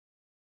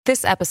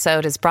This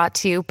episode is brought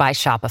to you by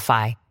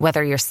Shopify.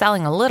 Whether you're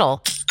selling a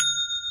little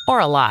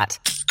or a lot,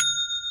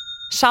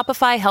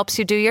 Shopify helps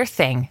you do your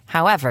thing,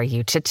 however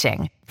you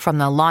cha-ching. From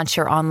the launch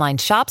your online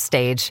shop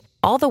stage,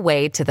 all the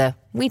way to the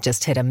we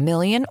just hit 1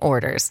 million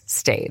orders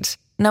stage.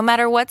 No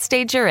matter what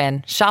stage you're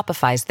in,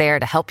 Shopify's there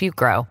to help you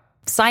grow.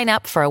 Sign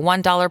up for a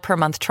 $1 per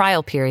month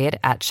trial period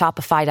at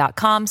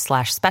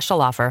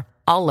shopify.com/special offer,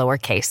 all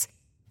lowercase.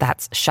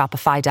 That's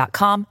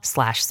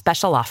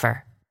shopify.com/special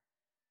offer.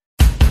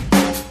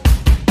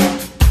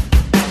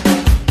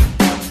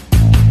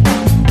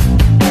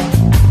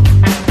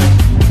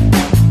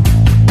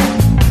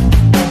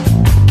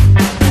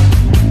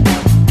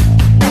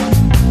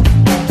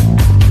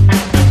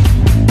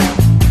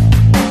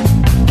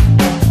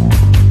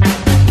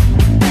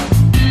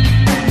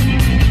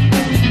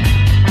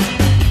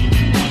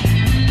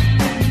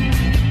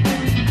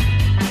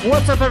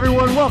 What's up,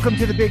 everyone? Welcome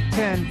to the Big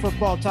Ten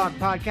Football Talk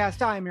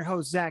Podcast. I am your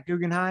host, Zach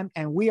Guggenheim,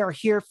 and we are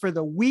here for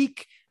the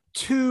Week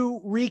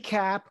 2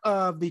 recap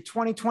of the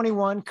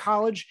 2021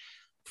 college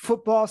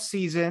football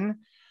season.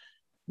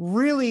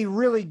 Really,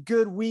 really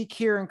good week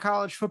here in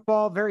college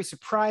football. Very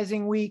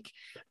surprising week.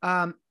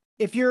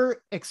 If you're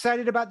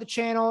excited about the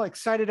channel,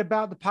 excited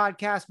about the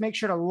podcast, make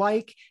sure to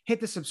like, hit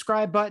the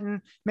subscribe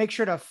button. Make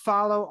sure to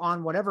follow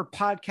on whatever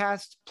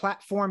podcast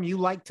platform you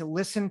like to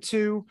listen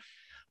to.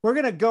 We're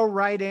going to go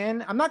right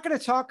in. I'm not going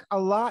to talk a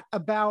lot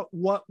about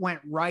what went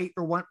right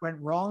or what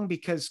went wrong,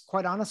 because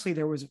quite honestly,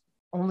 there was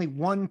only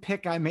one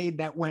pick I made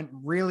that went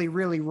really,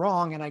 really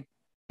wrong. And I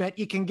bet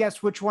you can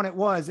guess which one it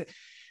was.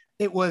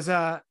 It was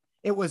a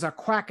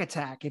quack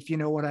attack, if you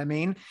know what I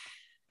mean.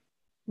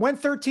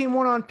 Went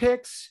 13-1 on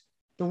picks.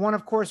 The one,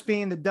 of course,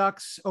 being the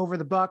Ducks over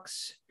the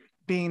Bucks,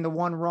 being the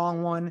one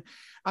wrong one.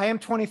 I am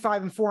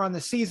 25-4 on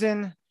the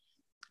season.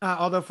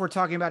 Although if we're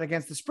talking about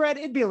against the spread,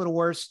 it'd be a little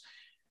worse.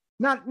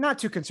 Not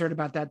too concerned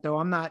about that, though.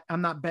 I'm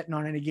not betting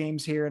on any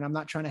games here, and I'm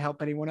not trying to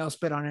help anyone else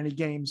bet on any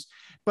games.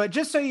 But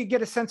just so you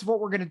get a sense of what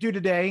we're going to do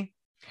today,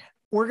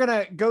 we're going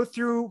to go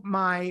through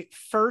my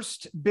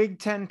first Big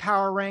Ten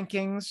power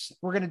rankings.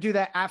 We're going to do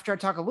that after I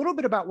talk a little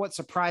bit about what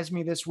surprised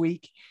me this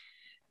week.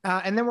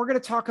 And then we're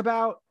going to talk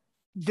about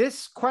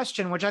this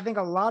question, which I think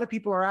a lot of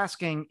people are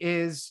asking,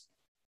 is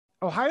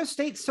Ohio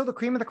State still the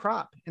cream of the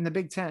crop in the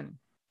Big Ten?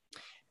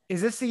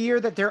 Is this the year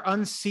that they're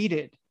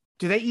unseeded?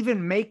 Do they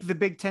even make the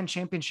Big Ten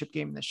championship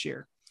game this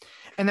year?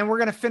 And then we're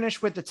going to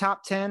finish with the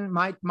top 10,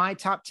 my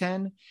top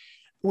 10,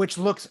 which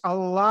looks a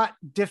lot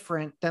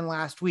different than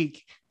last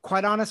week.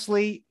 Quite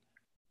honestly,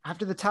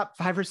 after the top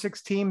 5 or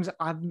 6 teams,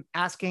 I'm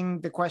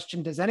asking the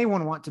question, does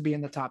anyone want to be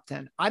in the top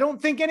 10? I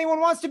don't think anyone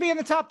wants to be in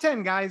the top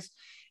 10, guys.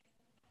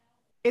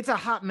 It's a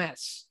hot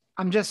mess.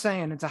 I'm just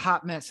saying, it's a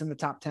hot mess in the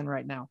top 10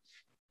 right now.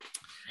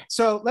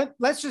 So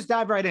let's just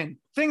dive right in.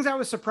 Things I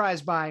was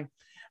surprised by.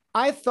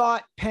 I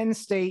thought Penn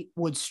State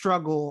would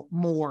struggle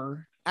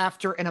more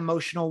after an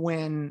emotional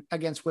win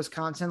against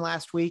Wisconsin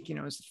last week. You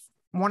know, it was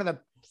one of the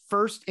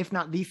first, if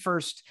not the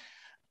first,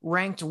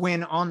 ranked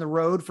win on the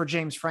road for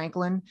James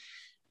Franklin.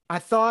 I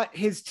thought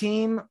his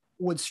team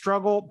would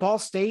struggle. Ball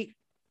State,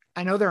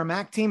 I know they're a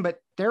MAC team, but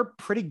they're a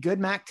pretty good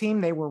MAC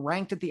team. They were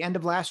ranked at the end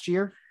of last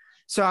year.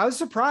 So I was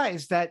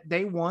surprised that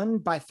they won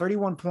by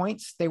 31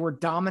 points. They were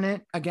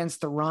dominant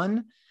against the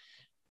run.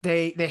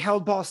 They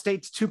held Ball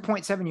State to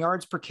 2.7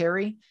 yards per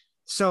carry.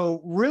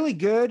 So really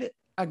good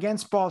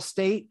against Ball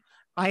State.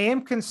 I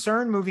am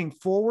concerned moving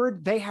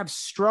forward. They have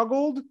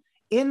struggled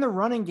in the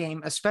running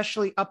game,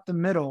 especially up the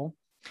middle.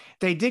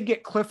 They did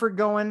get Clifford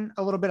going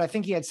a little bit. I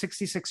think he had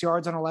 66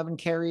 yards on 11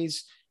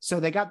 carries. So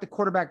they got the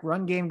quarterback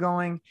run game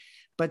going,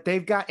 but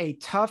they've got a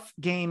tough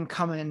game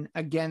coming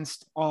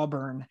against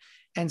Auburn.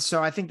 And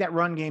so I think that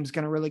run game is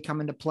going to really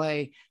come into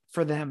play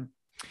for them.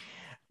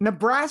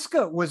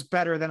 Nebraska was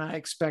better than I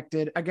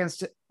expected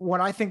against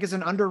what I think is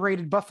an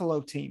underrated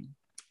Buffalo team.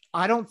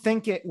 I don't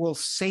think it will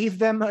save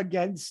them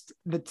against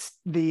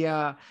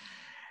the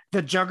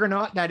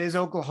juggernaut that is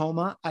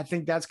Oklahoma. I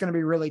think that's going to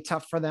be really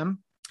tough for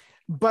them.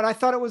 But I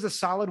thought it was a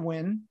solid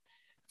win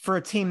for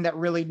a team that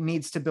really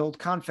needs to build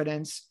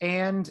confidence.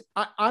 And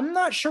I'm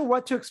not sure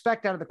what to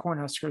expect out of the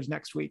Cornhuskers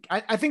next week.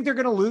 I think they're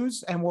going to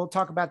lose, and we'll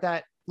talk about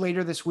that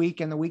later this week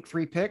in the week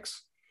 3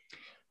 picks.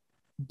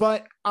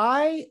 But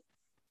I'm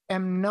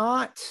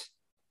not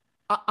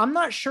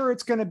sure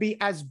it's going to be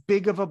as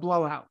big of a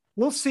blowout.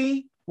 We'll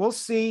see.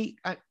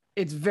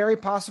 It's very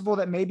possible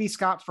that maybe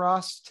Scott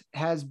Frost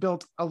has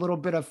built a little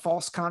bit of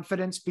false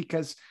confidence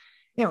because,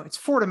 you know, it's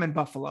Fordham and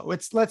Buffalo.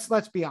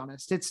 Let's be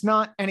honest. It's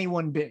not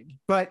anyone big,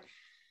 but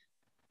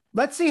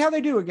let's see how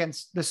they do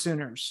against the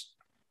Sooners.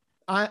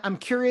 I'm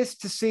curious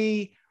to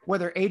see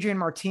whether Adrian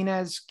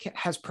Martinez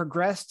has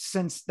progressed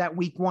since that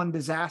week 1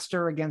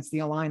 disaster against the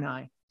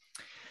Illini.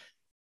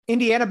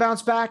 Indiana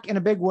bounced back in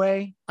a big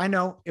way. I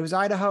know it was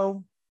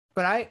Idaho,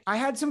 but I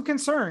had some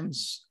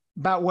concerns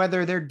about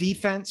whether their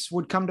defense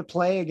would come to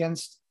play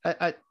against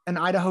an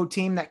Idaho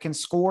team that can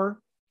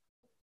score.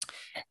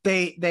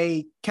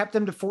 They kept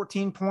them to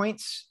 14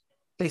 points.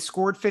 They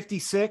scored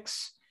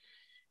 56,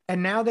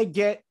 and now they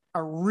get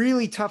a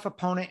really tough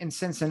opponent in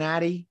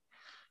Cincinnati.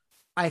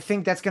 I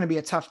think that's going to be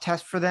a tough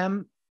test for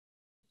them.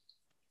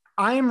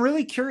 I am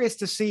really curious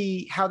to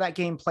see how that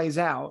game plays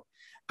out.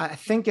 I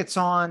think it's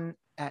on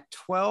at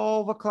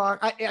 12 o'clock.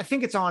 I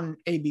think it's on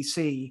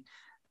ABC,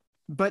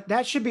 but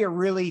that should be a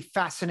really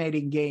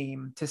fascinating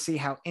game to see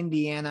how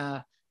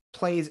Indiana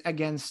plays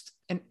against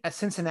a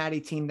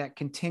Cincinnati team that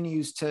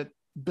continues to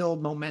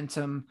build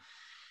momentum.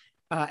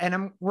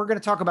 We're going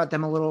to talk about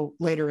them a little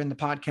later in the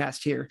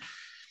podcast here.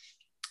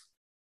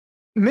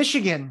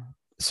 Michigan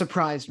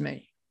surprised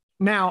me.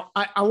 Now,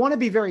 I want to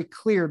be very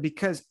clear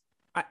because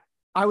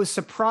I was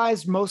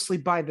surprised mostly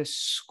by the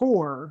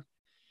score,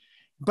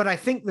 but I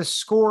think the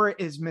score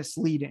is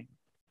misleading.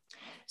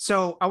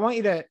 So I want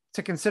you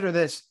to consider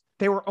this.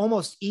 They were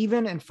almost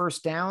even in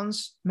first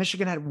downs.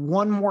 Michigan had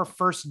one more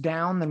first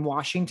down than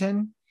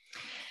Washington.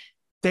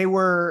 They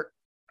were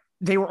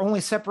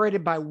only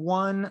separated by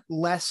one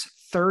less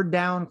third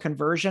down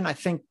conversion. I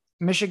think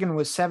Michigan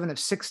was 7 of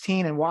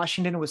 16 and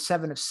Washington was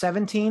 7 of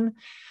 17.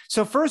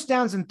 So first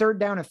downs and third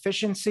down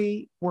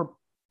efficiency were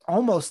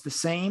almost the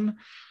same.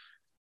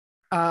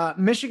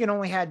 Michigan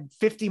only had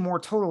 50 more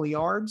total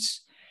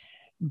yards,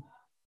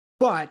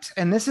 but,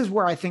 and this is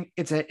where I think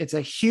it's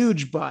a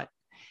huge but,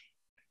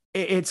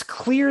 it's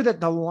clear that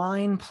the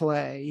line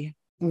play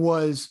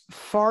was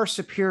far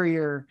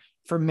superior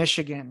for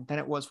Michigan than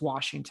it was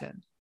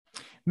Washington.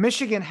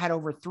 Michigan had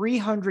over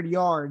 300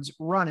 yards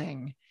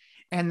running,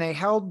 and they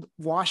held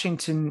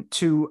Washington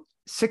to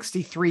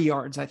 63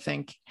 yards, I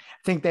think.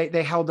 I think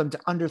they held them to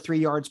under 3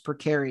 yards per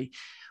carry,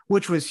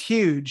 which was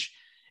huge.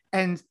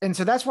 And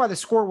so that's why the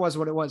score was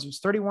what it was. It was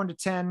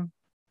 31-10.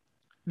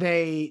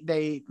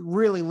 They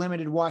really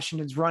limited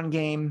Washington's run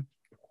game,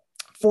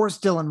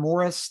 forced Dylan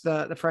Morris,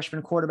 the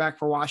freshman quarterback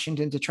for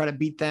Washington, to try to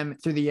beat them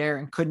through the air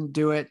and couldn't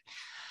do it.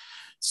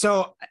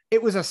 So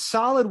it was a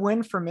solid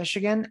win for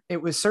Michigan.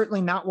 It was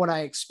certainly not what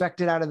I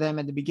expected out of them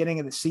at the beginning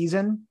of the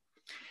season.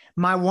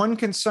 My one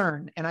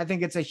concern, and I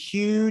think it's a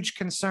huge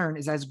concern,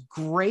 is as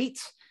great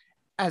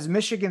as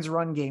Michigan's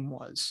run game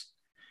was,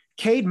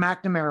 Cade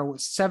McNamara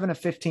was 7 of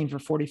 15 for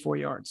 44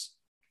 yards.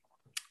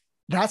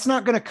 That's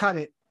not going to cut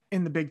it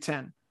in the Big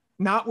Ten,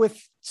 not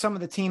with some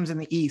of the teams in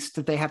the East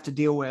that they have to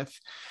deal with.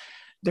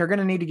 They're going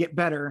to need to get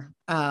better.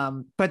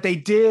 But they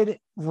did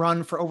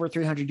run for over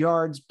 300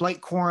 yards.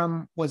 Blake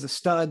Corum was a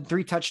stud,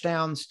 3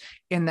 touchdowns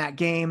in that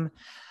game.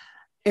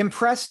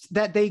 Impressed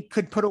that they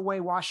could put away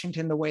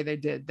Washington the way they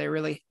did. They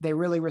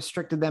really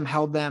restricted them,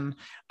 held them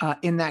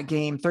in that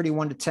game,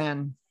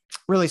 31-10.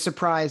 Really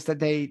surprised that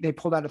they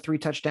pulled out a 3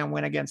 touchdown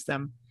win against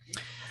them.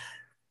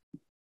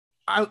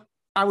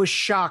 I was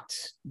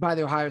shocked by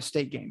the Ohio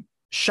State game,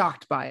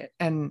 shocked by it.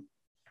 And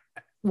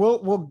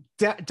we'll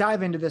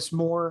dive into this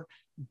more.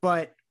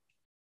 But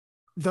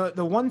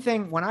the one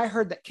thing, when I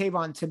heard that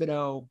Kayvon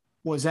Thibodeau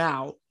was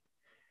out,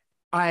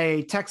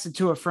 I texted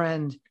to a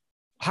friend,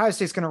 Ohio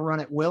State's going to run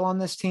at will on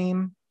this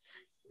team.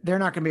 They're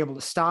not going to be able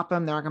to stop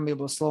him. They're not going to be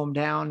able to slow him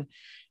down.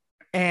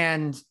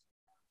 And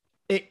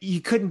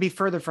you couldn't be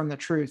further from the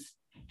truth.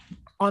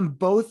 On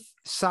both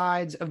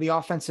sides of the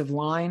offensive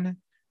line,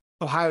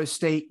 Ohio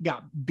State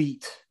got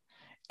beat.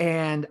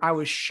 And I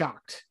was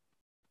shocked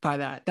by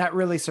that. That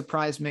really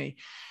surprised me.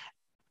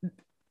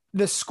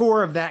 The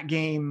score of that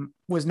game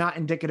was not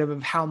indicative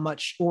of how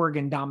much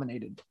Oregon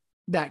dominated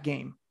that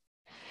game.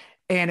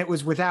 And it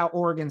was without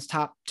Oregon's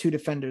top 2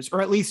 defenders,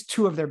 or at least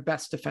 2 of their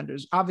best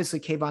defenders. Obviously,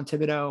 Kayvon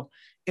Thibodeau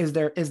is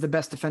the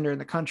best defender in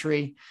the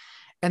country.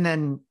 And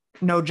then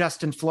no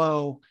Justin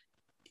Flo,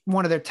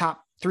 one of their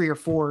top 3 or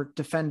 4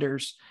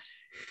 defenders.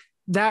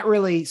 That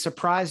really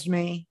surprised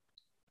me,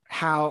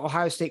 how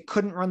Ohio State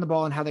couldn't run the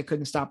ball and how they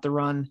couldn't stop the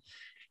run.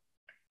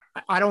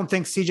 I don't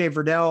think CJ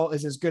Verdell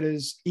is as good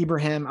as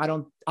Ibrahim.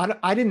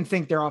 I didn't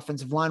think their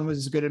offensive line was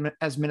as good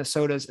as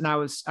Minnesota's. And I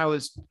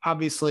was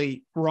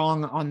obviously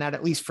wrong on that,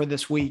 at least for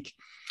this week.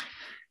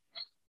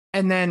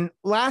 And then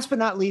last but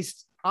not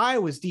least,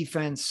 Iowa's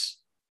defense,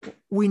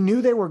 we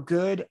knew they were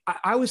good.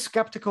 I was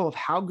skeptical of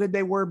how good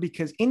they were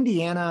because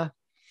Indiana,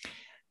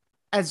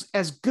 as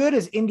good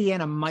as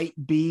Indiana might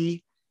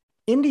be,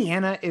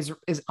 Indiana is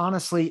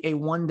honestly a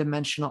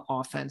one-dimensional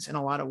offense in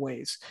a lot of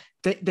ways.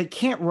 They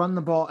can't run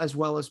the ball as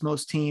well as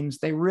most teams.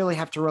 They really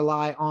have to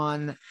rely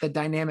on the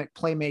dynamic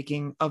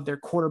playmaking of their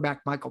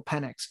quarterback, Michael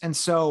Penix. And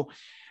so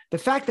the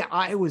fact that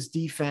Iowa's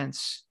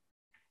defense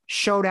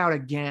showed out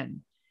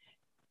again,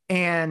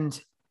 and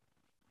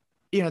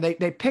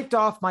they picked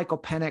off Michael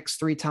Penix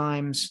 3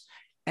 times,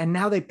 and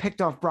now they picked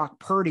off Brock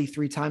Purdy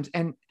 3 times.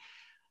 And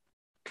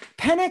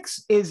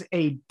Penix is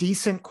a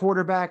decent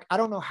quarterback. I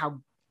don't know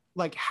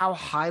how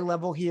high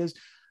level he is.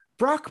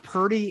 Brock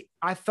Purdy,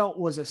 I felt,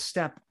 was a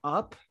step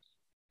up.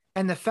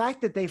 And the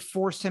fact that they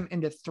forced him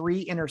into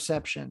 3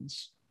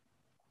 interceptions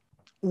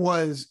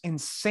was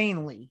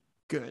insanely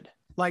good.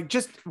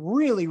 Just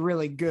really,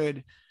 really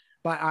good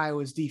by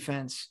Iowa's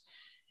defense.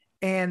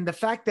 And the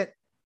fact that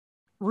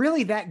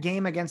really that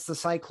game against the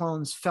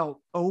Cyclones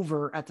felt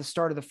over at the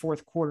start of the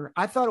 4th quarter.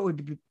 I thought it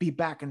would be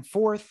back and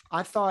forth.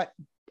 I thought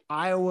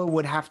Iowa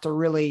would have to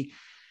really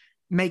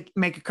make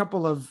a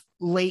couple of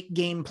late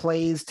game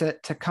plays to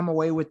come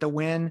away with the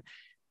win.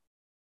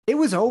 it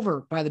was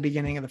over by the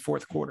beginning of the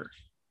fourth quarter.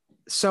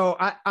 So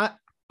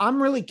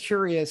I'm really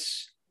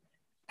curious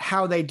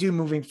how they do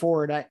moving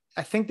forward.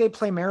 I think they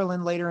play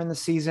Maryland later in the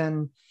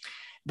season.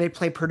 They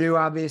play Purdue,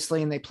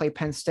 obviously, and they play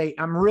Penn State.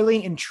 I'm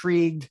really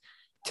intrigued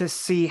to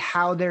see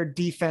how their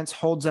defense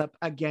holds up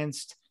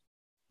against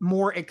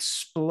more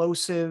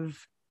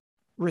explosive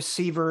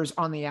receivers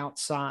on the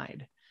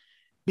outside,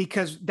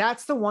 because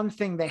that's the one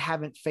thing they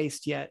haven't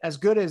faced yet. As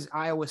good as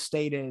Iowa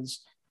State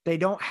is, they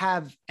don't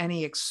have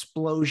any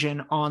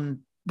explosion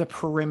on the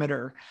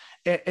perimeter.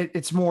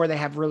 It's more they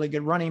have really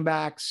good running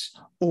backs,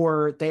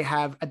 or they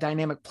have a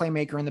dynamic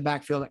playmaker in the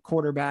backfield at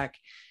quarterback.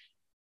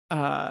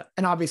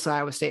 And obviously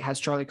Iowa State has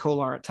Charlie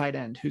Kolar at tight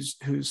end,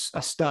 who's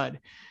a stud.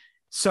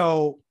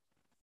 So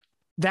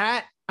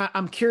that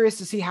I'm curious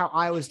to see how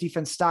Iowa's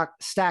defense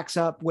stacks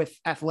up with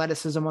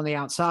athleticism on the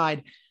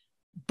outside,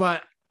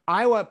 but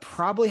Iowa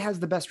probably has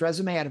the best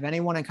resume out of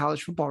anyone in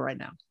college football right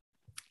now.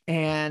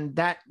 And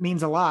that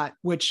means a lot,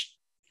 which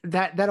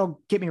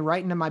that'll get me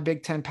right into my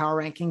Big Ten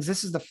power rankings.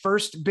 This is the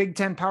first Big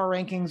Ten power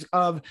rankings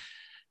of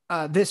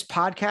this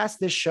podcast,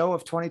 this show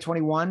of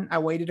 2021. I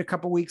waited a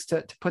couple weeks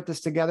to put this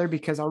together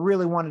because I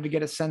really wanted to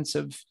get a sense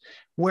of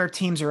where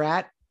teams are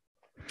at.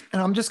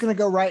 And I'm just going to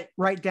go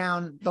right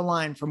down the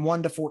line from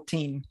 1 to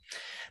 14.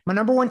 My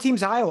number one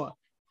team's Iowa.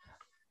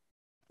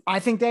 I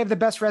think they have the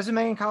best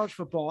resume in college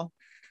football.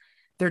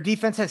 Their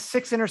defense has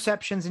 6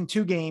 interceptions in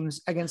 2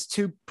 games against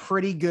two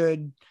pretty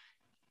good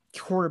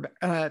quarterbacks.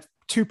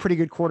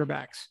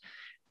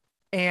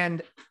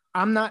 And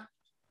I'm not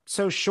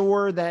so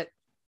sure that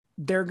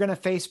they're going to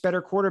face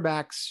better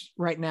quarterbacks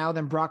right now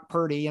than Brock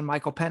Purdy and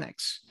Michael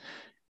Penix.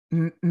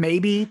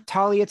 Maybe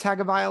Talia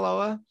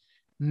Tagovailoa,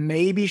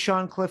 maybe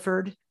Sean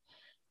Clifford.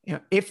 You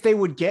know, if they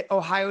would get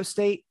Ohio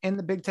State in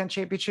the Big Ten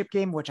championship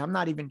game, which I'm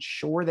not even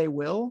sure they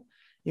will,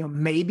 you know,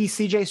 maybe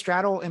CJ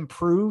Stroud will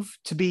improve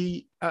to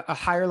be a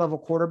higher level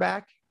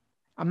quarterback.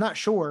 I'm not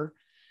sure,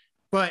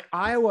 but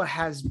Iowa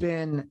has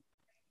been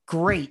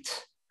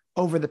great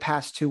over the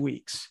past 2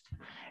 weeks.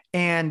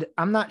 And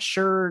I'm not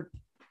sure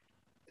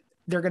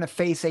they're going to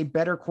face a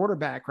better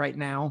quarterback right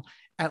now,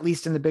 at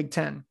least in the Big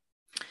Ten.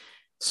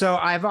 So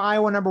I have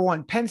Iowa number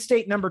 1, Penn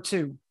State number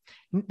 2.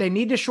 They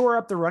need to shore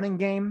up the running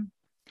game,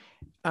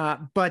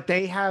 but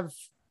they have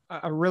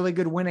a really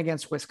good win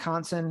against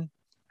Wisconsin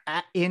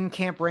in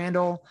Camp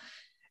Randall.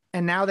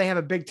 And now they have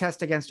a big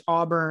test against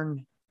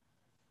Auburn.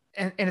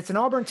 And it's an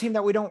Auburn team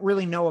that we don't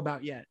really know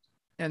about yet.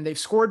 And they've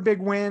scored big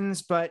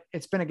wins, but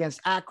it's been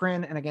against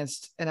Akron and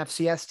against an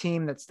FCS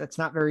team that's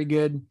not very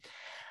good.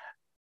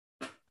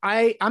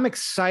 I'm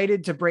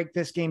excited to break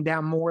this game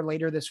down more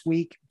later this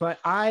week, but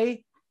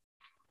I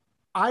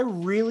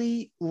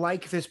really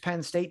like this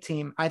Penn State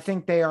team. I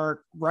think they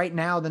are right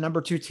now the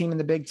number 2 team in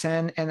the Big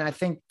Ten, and I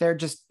think they're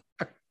just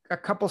a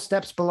couple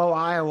steps below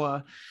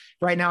Iowa.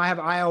 Right now I have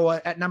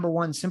Iowa at number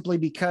 1 simply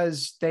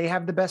because they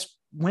have the best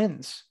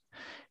wins.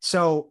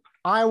 So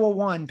Iowa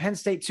 1, Penn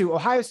State 2,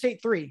 Ohio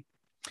State 3.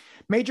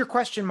 Major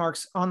question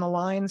marks on the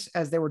lines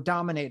as they were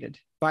dominated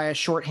by a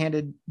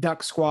shorthanded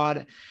Duck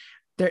squad.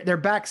 Their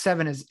back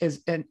 7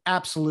 is an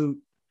absolute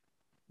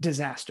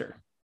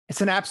disaster.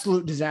 It's an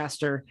absolute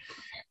disaster.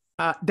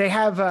 They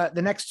have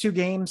the next 2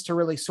 games to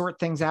really sort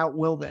things out.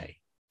 Will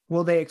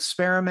they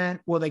experiment?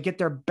 Will they get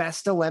their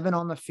best 11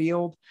 on the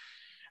field?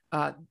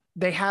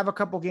 They have a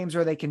couple games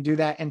where they can do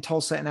that in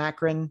Tulsa and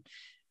Akron.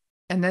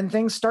 And then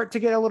things start to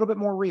get a little bit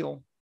more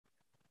real.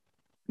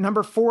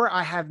 Number 4,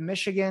 I have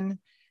Michigan.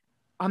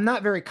 I'm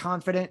not very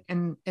confident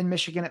in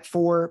Michigan at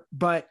 4,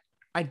 but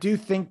I do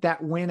think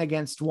that win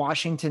against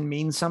Washington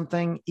means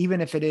something, even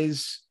if it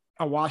is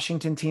a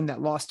Washington team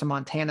that lost to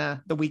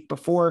Montana the week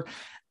before.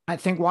 I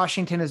think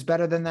Washington is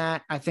better than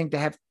that. I think they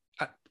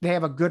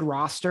have a good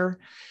roster.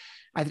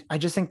 I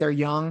just think they're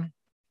young.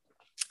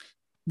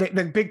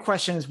 The big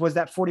question is, was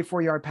that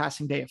 44-yard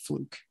passing day a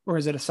fluke, or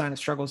is it a sign of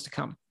struggles to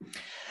come?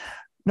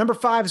 Number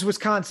 5 is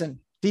Wisconsin.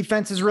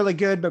 Defense is really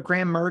good, but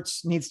Graham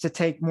Mertz needs to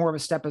take more of a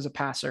step as a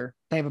passer.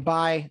 They have a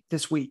bye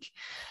this week.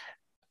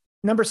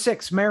 Number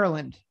 6,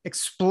 Maryland.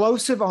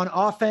 Explosive on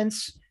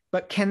offense,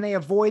 but can they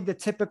avoid the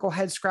typical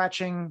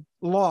head-scratching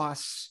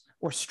loss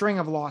or string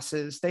of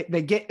losses?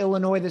 They get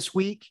Illinois this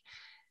week.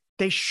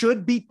 They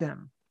should beat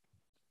them,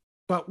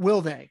 but will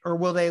they? Or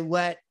will they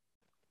let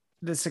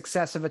the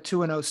success of a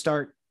 2-0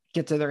 start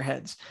get to their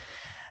heads?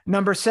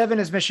 Number 7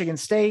 is Michigan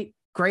State.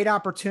 Great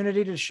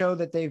opportunity to show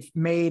that they've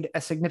made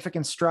a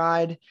significant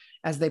stride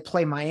as they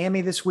play Miami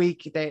this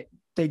week.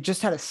 They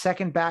just had a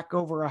second back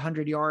over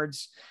 100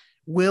 yards.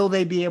 Will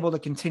they be able to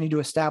continue to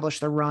establish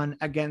the run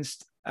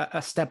against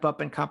a step up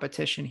in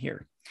competition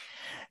here?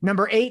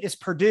 Number 8 is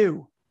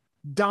Purdue.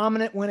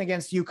 Dominant win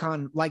against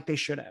UConn like they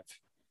should have.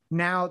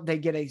 Now they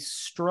get a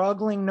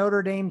struggling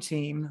Notre Dame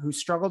team who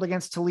struggled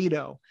against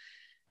Toledo.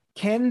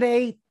 Can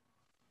they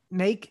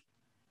make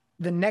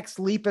the next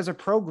leap as a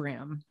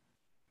program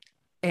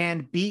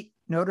and beat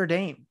Notre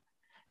Dame?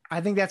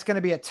 I think that's going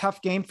to be a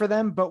tough game for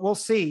them, but we'll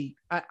see.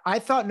 I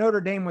thought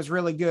Notre Dame was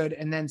really good,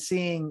 and then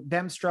seeing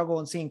them struggle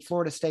and seeing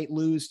Florida State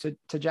lose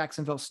to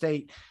Jacksonville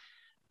State,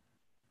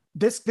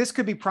 this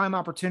could be prime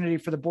opportunity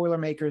for the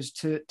Boilermakers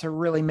to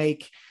really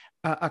make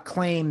a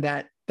claim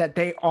that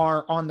they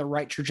are on the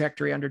right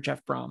trajectory under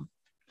Jeff Brom.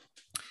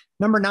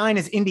 Number 9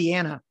 is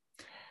Indiana.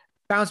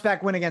 Bounce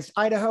back win against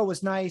Idaho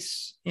was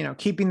nice,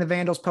 keeping the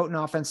Vandals' potent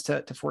offense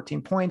to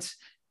 14 points.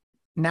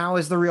 Now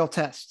is the real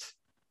test.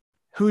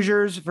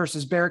 Hoosiers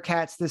versus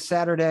Bearcats this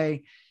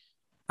Saturday.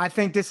 I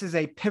think this is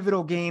a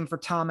pivotal game for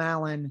Tom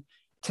Allen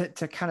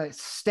to kind of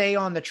stay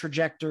on the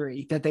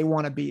trajectory that they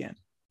want to be in.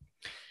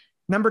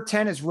 Number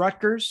 10 is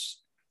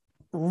Rutgers.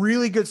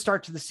 Really good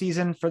start to the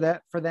season for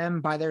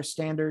them by their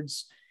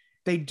standards.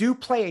 They do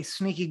play a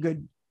sneaky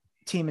good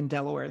team in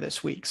Delaware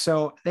this week,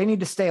 so they need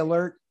to stay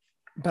alert,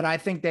 but I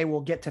think they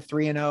will get to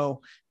 3-0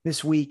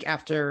 this week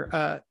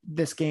after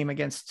this game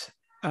against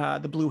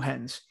the Blue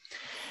Hens.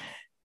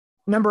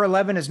 Number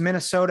 11 is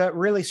Minnesota.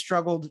 Really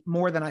struggled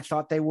more than I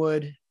thought they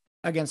would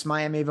against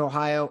Miami of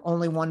Ohio,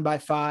 only won by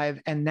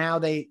 5. And now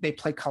they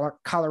play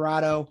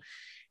Colorado.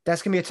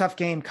 That's going to be a tough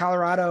game.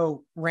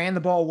 Colorado ran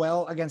the ball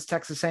well against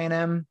Texas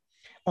A&M,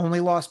 only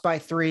lost by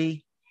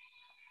 3.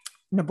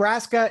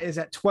 Nebraska is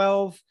at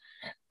 12.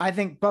 I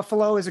think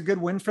Buffalo is a good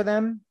win for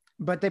them,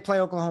 but they play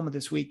Oklahoma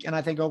this week. And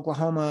I think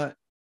Oklahoma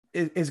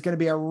is going to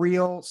be a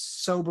real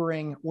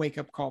sobering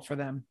wake-up call for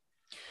them.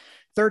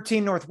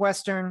 13,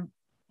 Northwestern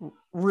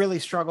really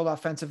struggled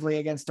offensively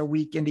against a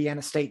weak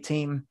Indiana State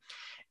team.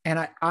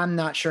 And I'm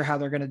not sure how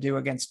they're going to do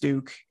against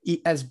Duke.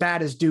 As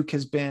bad as Duke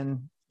has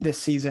been this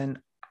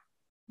season,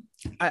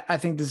 I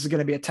think this is going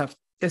to be it's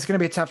going to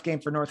be a tough game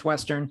for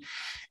Northwestern.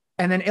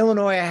 And then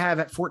Illinois, I have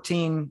at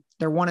 14.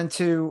 They're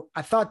 1-2.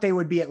 I thought they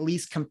would be at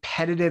least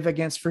competitive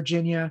against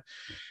Virginia,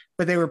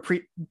 but they were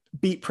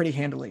beat pretty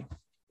handily.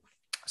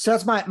 So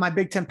that's my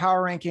Big Ten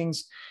power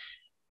rankings.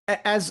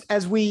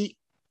 As we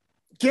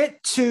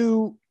get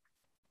to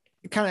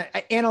kind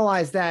of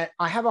analyze that,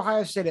 I have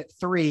Ohio State at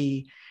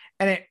 3,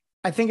 and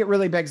I think it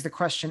really begs the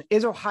question,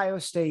 is Ohio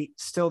State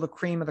still the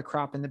cream of the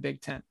crop in the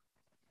Big Ten?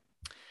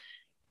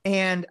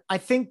 And I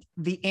think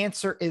the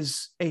answer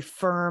is a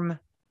firm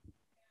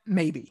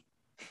maybe,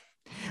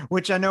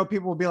 which I know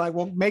people will be like,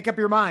 well, make up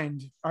your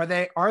mind. Are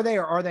they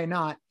or are they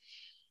not?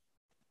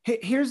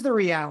 Here's the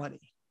reality.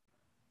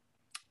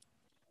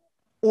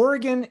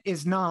 Oregon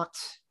is not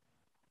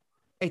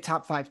a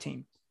top 5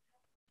 team,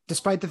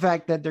 despite the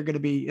fact that they're going to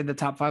be in the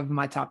top 5 of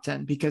my top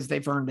 10 because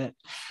they've earned it.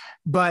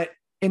 But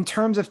in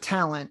terms of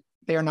talent,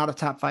 they are not a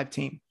top 5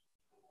 team.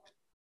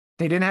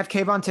 They didn't have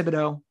Kayvon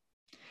Thibodeau.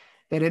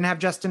 They didn't have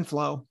Justin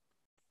Flo.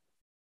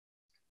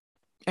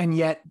 And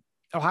yet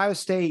Ohio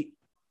State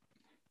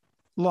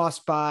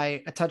lost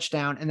by a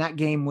touchdown, and that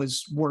game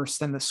was worse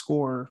than the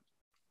score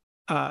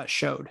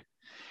showed.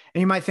 And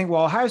you might think,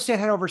 well, Ohio State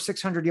had over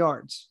 600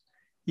 yards.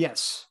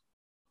 Yes.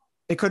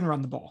 They couldn't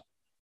run the ball.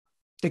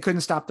 They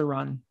couldn't stop the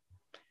run.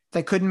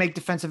 They couldn't make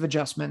defensive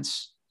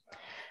adjustments.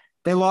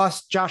 They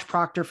lost Josh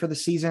Proctor for the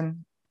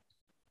season,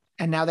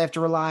 and now they have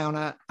to rely on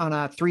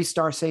a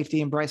 3-star safety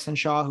in Bryson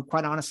Shaw, who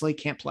quite honestly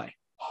can't play.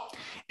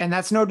 And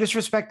that's no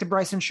disrespect to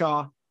Bryson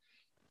Shaw,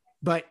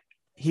 but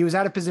he was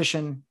out of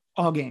position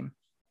all game.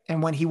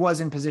 And when he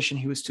was in position,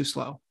 he was too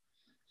slow.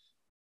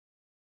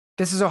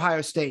 This is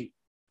Ohio State,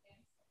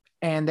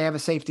 and they have a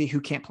safety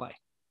who can't play.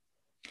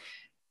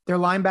 Their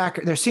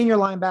senior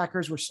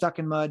linebackers were stuck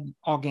in mud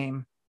all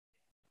game.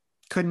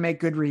 Couldn't make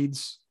good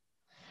reads.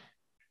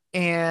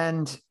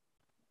 And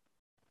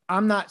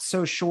I'm not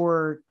so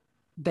sure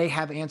they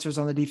have answers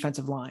on the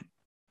defensive line.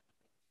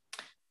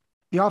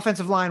 The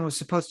offensive line was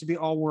supposed to be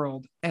all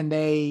world, and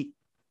they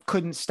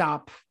couldn't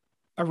stop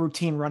a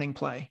routine running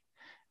play.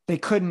 They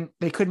couldn't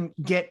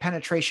get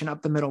penetration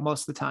up the middle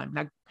most of the time.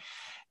 Now,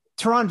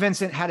 Teron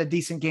Vincent had a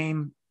decent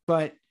game,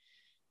 but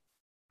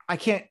I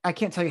can't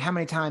tell you how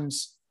many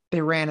times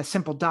they ran a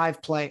simple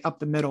dive play up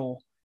the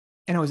middle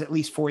and it was at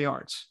least 4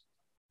 yards.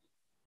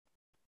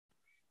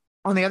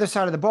 On the other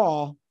side of the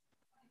ball,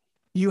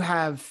 you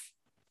have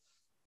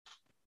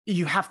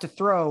to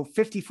throw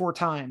 54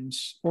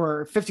 times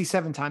or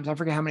 57 times. I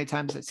forget how many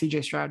times that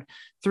CJ Stroud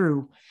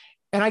threw.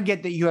 And I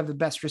get that you have the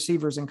best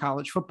receivers in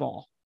college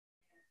football,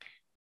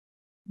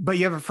 but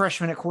you have a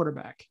freshman at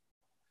quarterback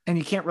and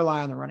you can't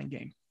rely on the running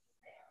game.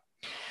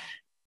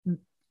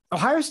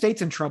 Ohio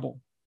State's in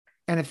trouble.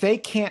 And if they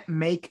can't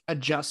make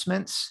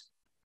adjustments,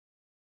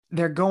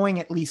 they're going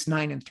at least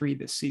 9-3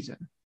 this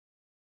season,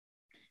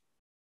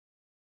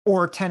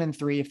 or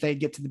 10-3 if they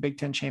get to the Big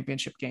Ten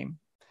championship game.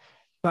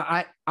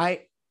 But I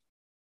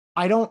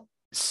don't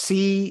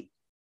see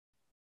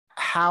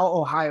how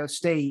Ohio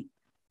State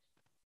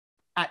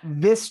at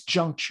this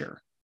juncture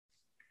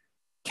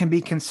can be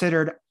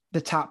considered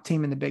the top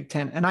team in the Big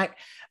Ten. And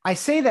I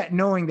say that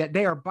knowing that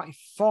they are by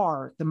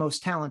far the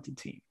most talented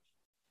team.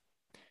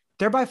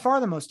 They're by far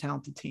the most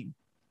talented team.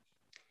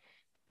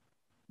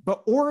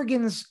 But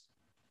Oregon's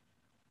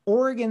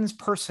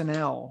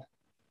personnel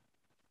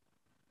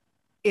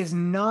is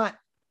not,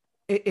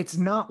 it's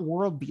not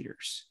world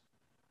beaters.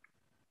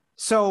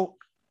 So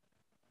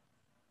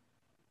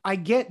I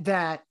get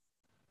that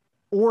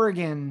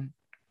Oregon,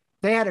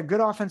 they had a good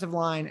offensive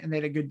line and they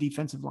had a good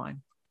defensive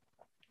line.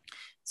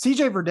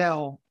 CJ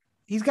Verdell,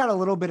 He's got a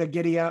little bit of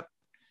giddy up,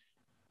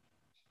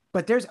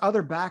 but there's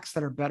other backs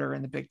that are better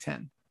in the Big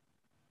Ten.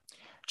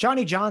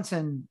 Johnny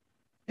Johnson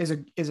is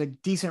a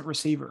decent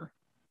receiver.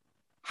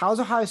 How's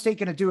Ohio State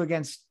going to do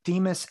against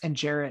Demas and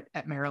Jarrett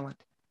at Maryland?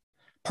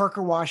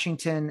 Parker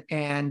Washington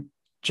and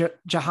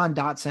Jahan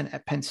Dotson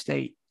at Penn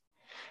State?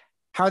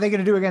 How are they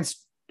going to do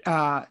against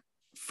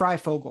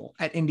Freifogel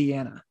at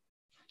Indiana?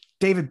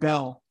 David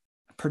Bell,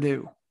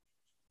 Purdue?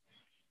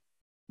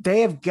 They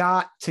have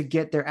got to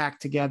get their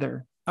act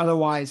together.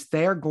 Otherwise,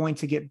 they are going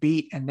to get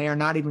beat, and they are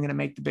not even going to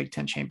make the Big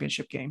Ten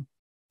championship game.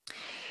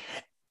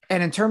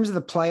 And in terms of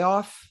the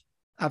playoff,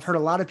 I've heard a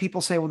lot of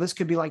people say, well, this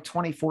could be like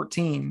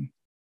 2014.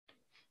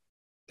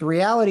 The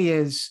reality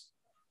is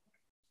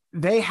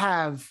they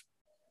have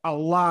a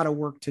lot of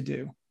work to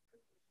do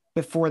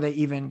before they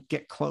even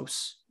get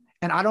close.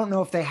 And I don't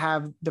know if they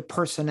have the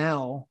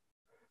personnel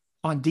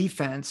on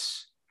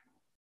defense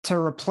to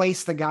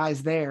replace the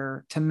guys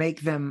there to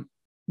make them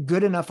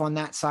good enough on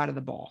that side of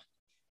the ball.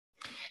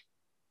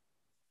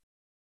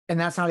 And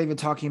that's not even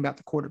talking about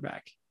the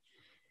quarterback.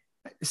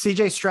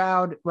 CJ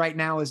Stroud right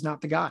now is not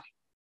the guy.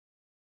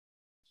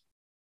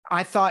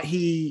 I thought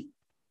he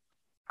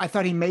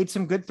made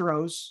some good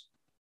throws,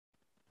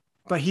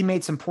 but he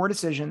made some poor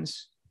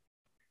decisions.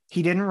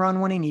 He didn't run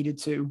when he needed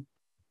to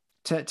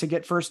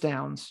get first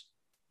downs.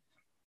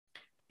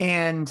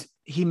 And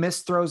he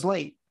missed throws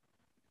late.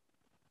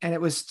 And it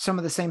was some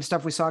of the same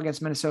stuff we saw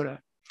against Minnesota.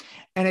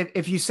 And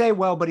if you say,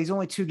 well, but he's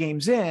only 2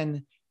 games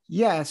in,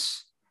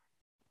 yes.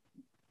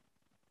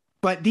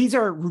 But these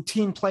are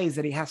routine plays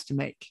that he has to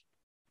make.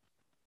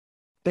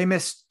 They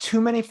missed too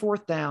many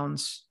 4th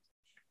downs.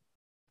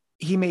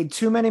 He made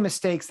too many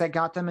mistakes that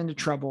got them into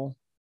trouble.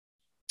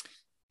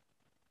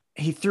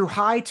 He threw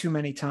high too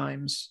many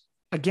times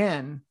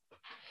again.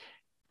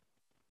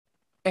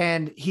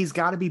 And he's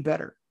got to be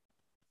better.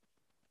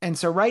 And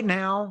so right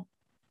now,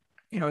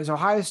 is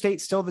Ohio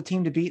State still the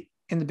team to beat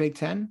in the Big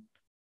Ten?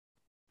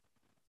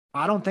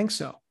 I don't think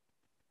so.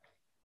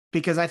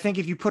 Because I think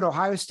if you put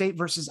Ohio State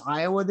versus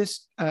Iowa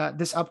this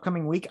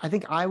upcoming week, I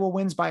think Iowa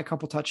wins by a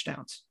couple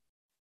touchdowns.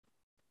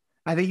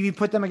 I think if you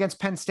put them against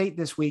Penn State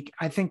this week,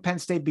 I think Penn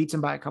State beats them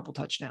by a couple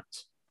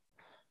touchdowns.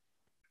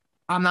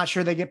 I'm not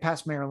sure they get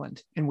past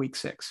Maryland in week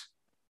 6.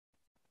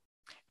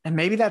 And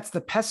maybe that's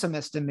the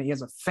pessimist in me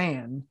as a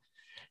fan,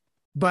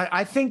 but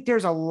I think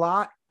there's a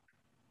lot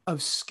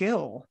of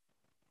skill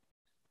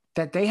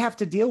that they have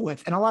to deal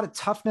with and a lot of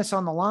toughness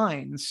on the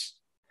lines.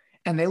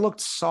 And they looked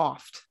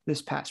soft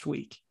this past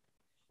week.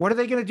 What are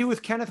they going to do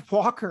with Kenneth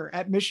Walker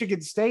at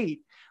Michigan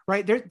State?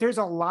 Right? There's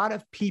a lot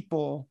of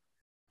people,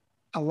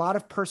 a lot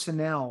of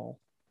personnel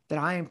that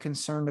I am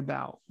concerned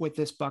about with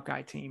this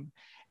Buckeye team.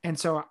 And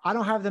so I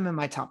don't have them in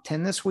my top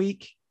 10 this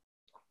week.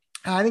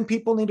 And I think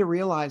people need to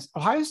realize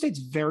Ohio State's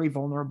very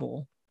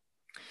vulnerable.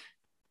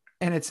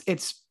 And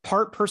it's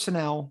part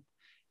personnel.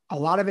 A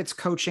lot of it's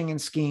coaching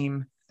and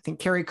scheme. I think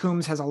Kerry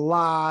Coombs has a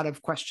lot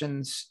of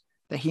questions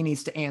that he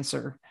needs to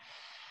answer.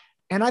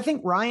 And I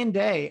think Ryan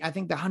Day, I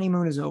think the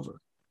honeymoon is over.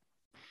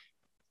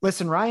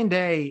 Listen, Ryan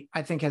Day,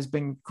 I think, has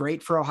been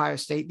great for Ohio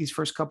State these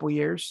first couple of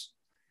years.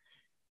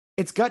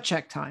 It's gut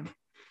check time.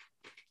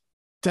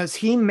 Does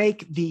he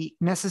make the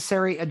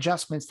necessary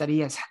adjustments that he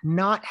has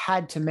not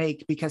had to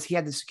make because he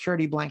had the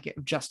security blanket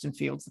of Justin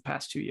Fields the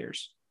past 2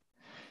 years?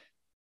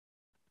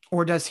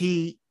 Or does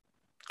he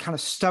kind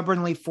of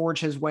stubbornly forge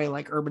his way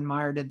like Urban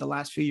Meyer did the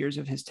last few years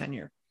of his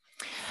tenure?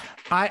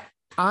 I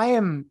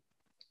am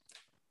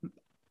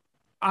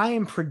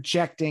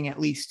projecting at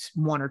least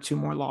 1 or 2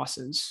 more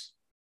losses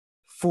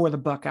for the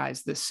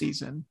Buckeyes this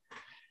season.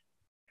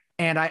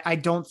 And I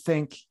don't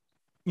think,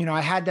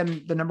 I had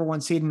them the number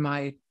 1 seed in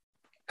my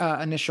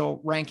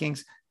initial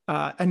rankings,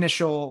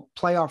 initial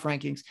playoff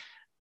rankings.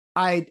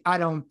 I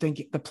don't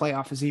think the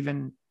playoff is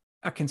even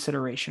a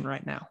consideration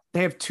right now.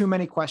 They have too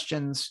many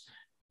questions,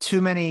 too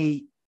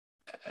many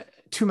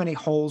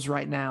holes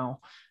right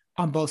now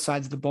on both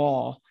sides of the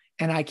ball.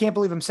 And I can't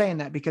believe I'm saying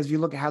that because if you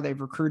look at how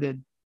they've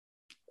recruited,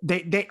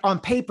 they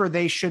on paper,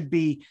 they should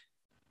be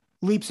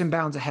leaps and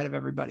bounds ahead of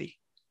everybody.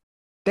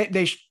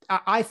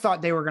 I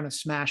thought they were going to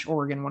smash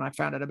Oregon when I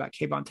found out about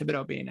Kayvon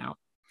Thibodeau being out.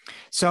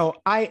 So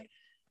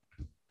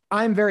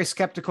I'm very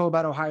skeptical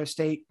about Ohio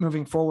State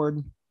moving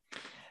forward.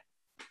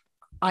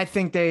 I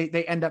think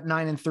they end up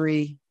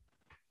 9-3,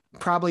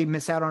 probably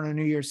miss out on a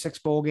New Year's Six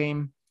bowl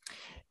game.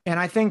 And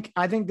I think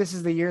this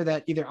is the year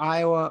that either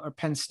Iowa or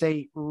Penn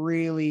State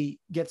really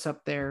gets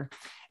up there.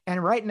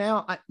 And right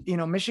now,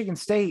 Michigan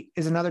State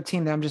is another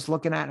team that I'm just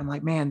looking at. I'm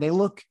like, man, they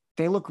look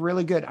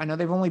really good. I know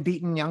they've only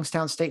beaten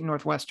Youngstown State and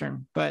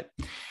Northwestern, but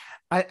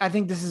I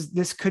think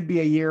this could be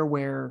a year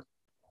where,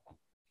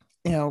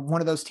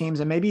 one of those teams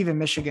and maybe even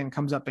Michigan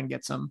comes up and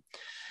gets them.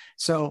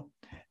 So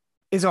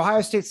is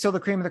Ohio State still the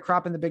cream of the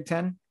crop in the Big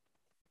Ten?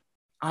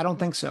 I don't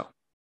think so.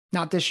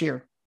 Not this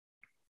year.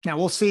 Now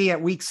we'll see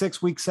at week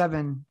 6, week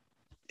 7,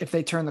 if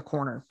they turn the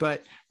corner,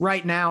 but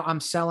right now I'm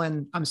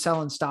selling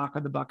stock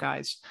of the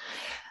Buckeyes.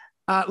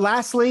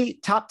 Lastly,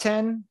 top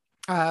 10,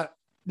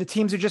 the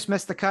teams who just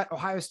missed the cut,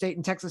 Ohio State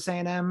and Texas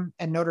A&M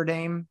and Notre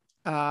Dame.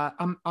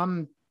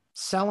 I'm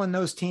selling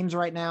those teams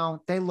right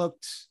now. They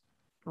looked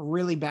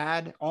really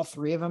bad. All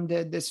three of them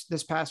did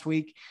this past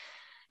week.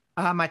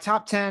 My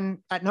top 10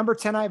 at number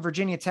 10, I have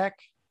Virginia Tech.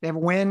 They have a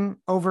win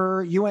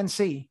over UNC,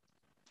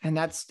 and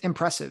that's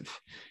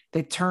impressive.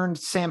 They turned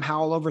Sam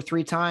Howell over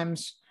 3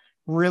 times.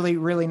 Really,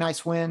 really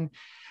nice win.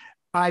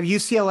 I have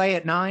UCLA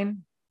at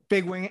 9.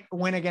 Big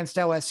win against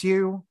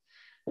LSU.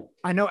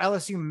 I know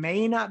LSU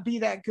may not be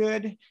that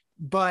good,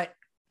 but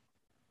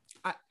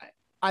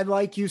I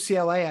like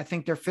UCLA. I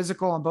think they're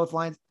physical on both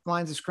lines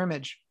of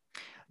scrimmage.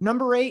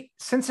 Number 8,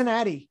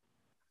 Cincinnati.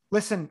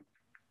 Listen,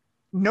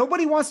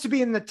 nobody wants to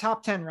be in the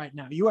top 10 right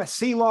now.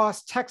 USC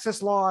lost,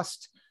 Texas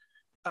lost,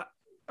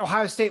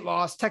 Ohio State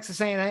lost,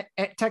 Texas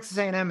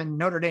A&M and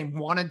Notre Dame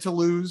wanted to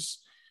lose.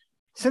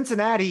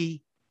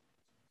 Cincinnati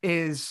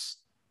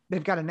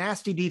they've got a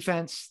nasty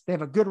defense. They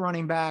have a good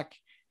running back.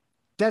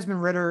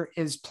 Desmond Ridder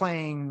is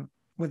playing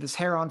with his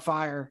hair on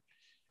fire.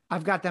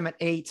 I've got them at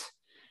 8.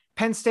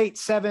 Penn State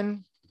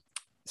 7.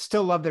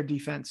 Still love their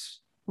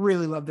defense.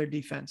 Really love their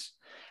defense.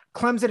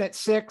 Clemson at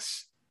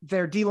 6.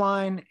 Their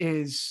D-line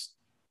is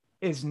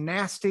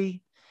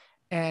nasty.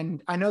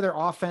 And I know their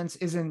offense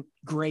isn't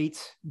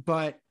great,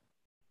 but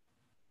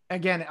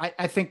again,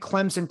 I think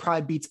Clemson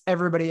probably beats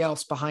everybody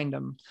else behind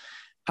them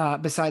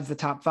besides the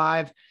top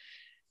 5.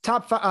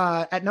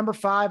 At number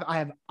 5, I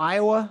have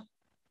Iowa.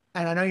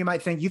 And I know you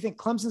might think, you think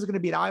Clemson's going to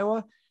beat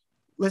Iowa?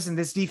 Listen,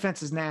 this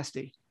defense is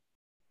nasty.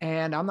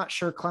 And I'm not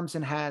sure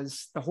Clemson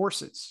has the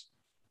horses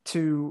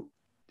to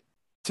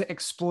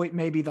exploit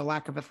maybe the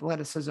lack of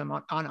athleticism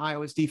on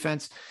Iowa's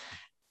defense.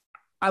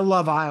 I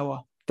love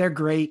Iowa. They're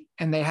great,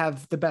 and they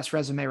have the best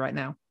resume right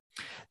now.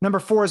 Number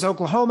 4 is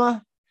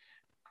Oklahoma.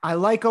 I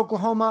like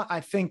Oklahoma.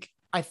 I think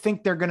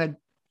they're going to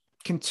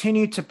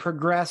continue to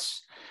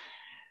progress.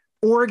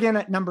 Oregon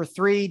at number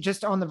 3,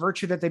 just on the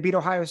virtue that they beat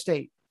Ohio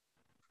State.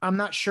 I'm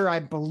not sure I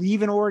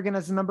believe in Oregon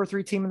as the number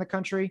 3 team in the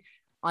country.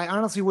 I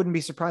honestly wouldn't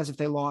be surprised if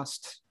they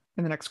lost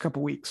in the next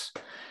couple of weeks,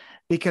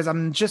 because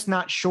I'm just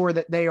not sure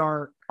that they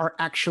are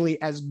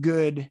actually as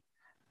good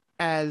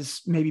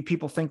as maybe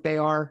people think they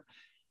are.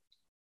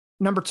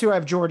 Number 2, I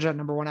have Georgia.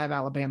 Number 1, I have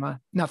Alabama.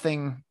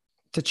 Nothing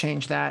to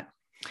change that.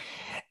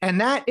 And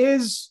that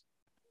is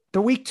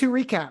the week 2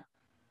 recap.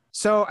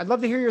 So I'd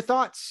love to hear your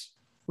thoughts.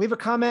 Leave a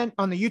comment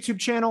on the YouTube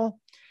channel.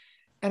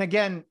 And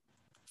again,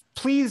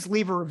 please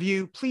leave a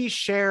review. Please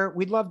share.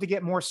 We'd love to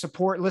get more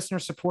support, listener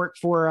support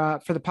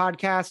for the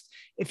podcast.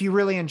 If you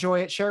really enjoy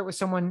it, share it with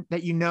someone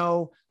that you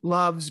know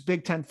loves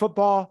Big Ten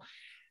football.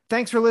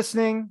 Thanks for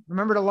listening.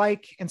 Remember to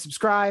like and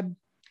subscribe.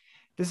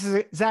 This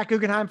is Zach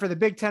Guggenheim for the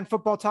Big Ten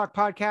Football Talk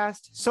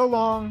podcast. So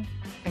long,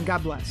 and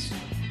God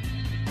bless.